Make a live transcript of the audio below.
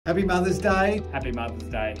Happy Mother's Day. Happy Mother's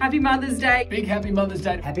Day. Happy Mother's Day. Big Happy Mother's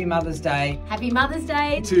Day. Happy Mother's Day. Happy Mother's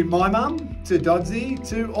Day. To my mum, to Dodsy,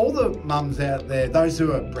 to all the mums out there, those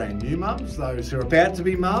who are brand new mums, those who are about to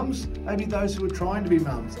be mums, maybe those who are trying to be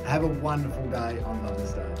mums. Have a wonderful day on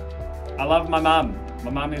Mother's Day. I love my mum. My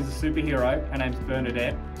mum is a superhero. Her name's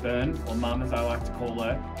Bernadette, Bern, or Mum as I like to call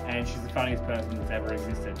her, and she's the funniest person that's ever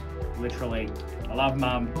existed. Literally, I love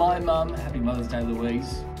Mum. My mum, Happy Mother's Day,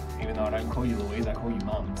 Louise. Even though I don't call you Louise, I call you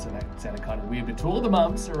Mum, so that sounded kind of weird. But to all the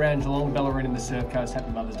mums around Geelong, Ballarat and the Surf Coast,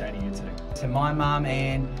 Happy Mother's Day to you too. To my mum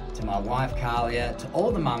Anne, to my wife Carlia, to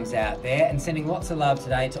all the mums out there, and sending lots of love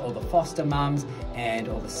today to all the foster mums and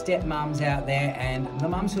all the step mums out there and the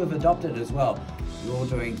mums who have adopted as well. You're all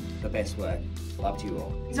doing the best work. Love to you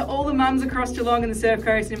all. To all the mums across Geelong and the Surf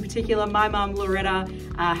Coast, in particular my mum Loretta,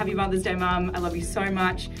 happy Mother's Day mum. I love you so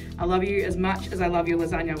much. I love you as much as I love your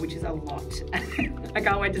lasagna, which is a lot. I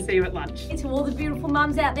can't wait to see you at lunch. To all the beautiful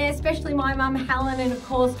mums out there, especially my mum Helen, and of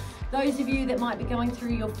course those of you that might be going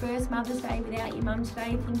through your first Mother's Day without your mum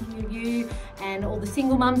today, thinking of you, and all the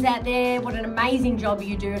single mums out there, what an amazing job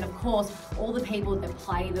you do, and of course all the people that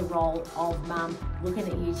play the role of mum, looking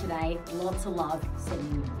at you today. Lots of love,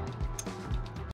 sending you away.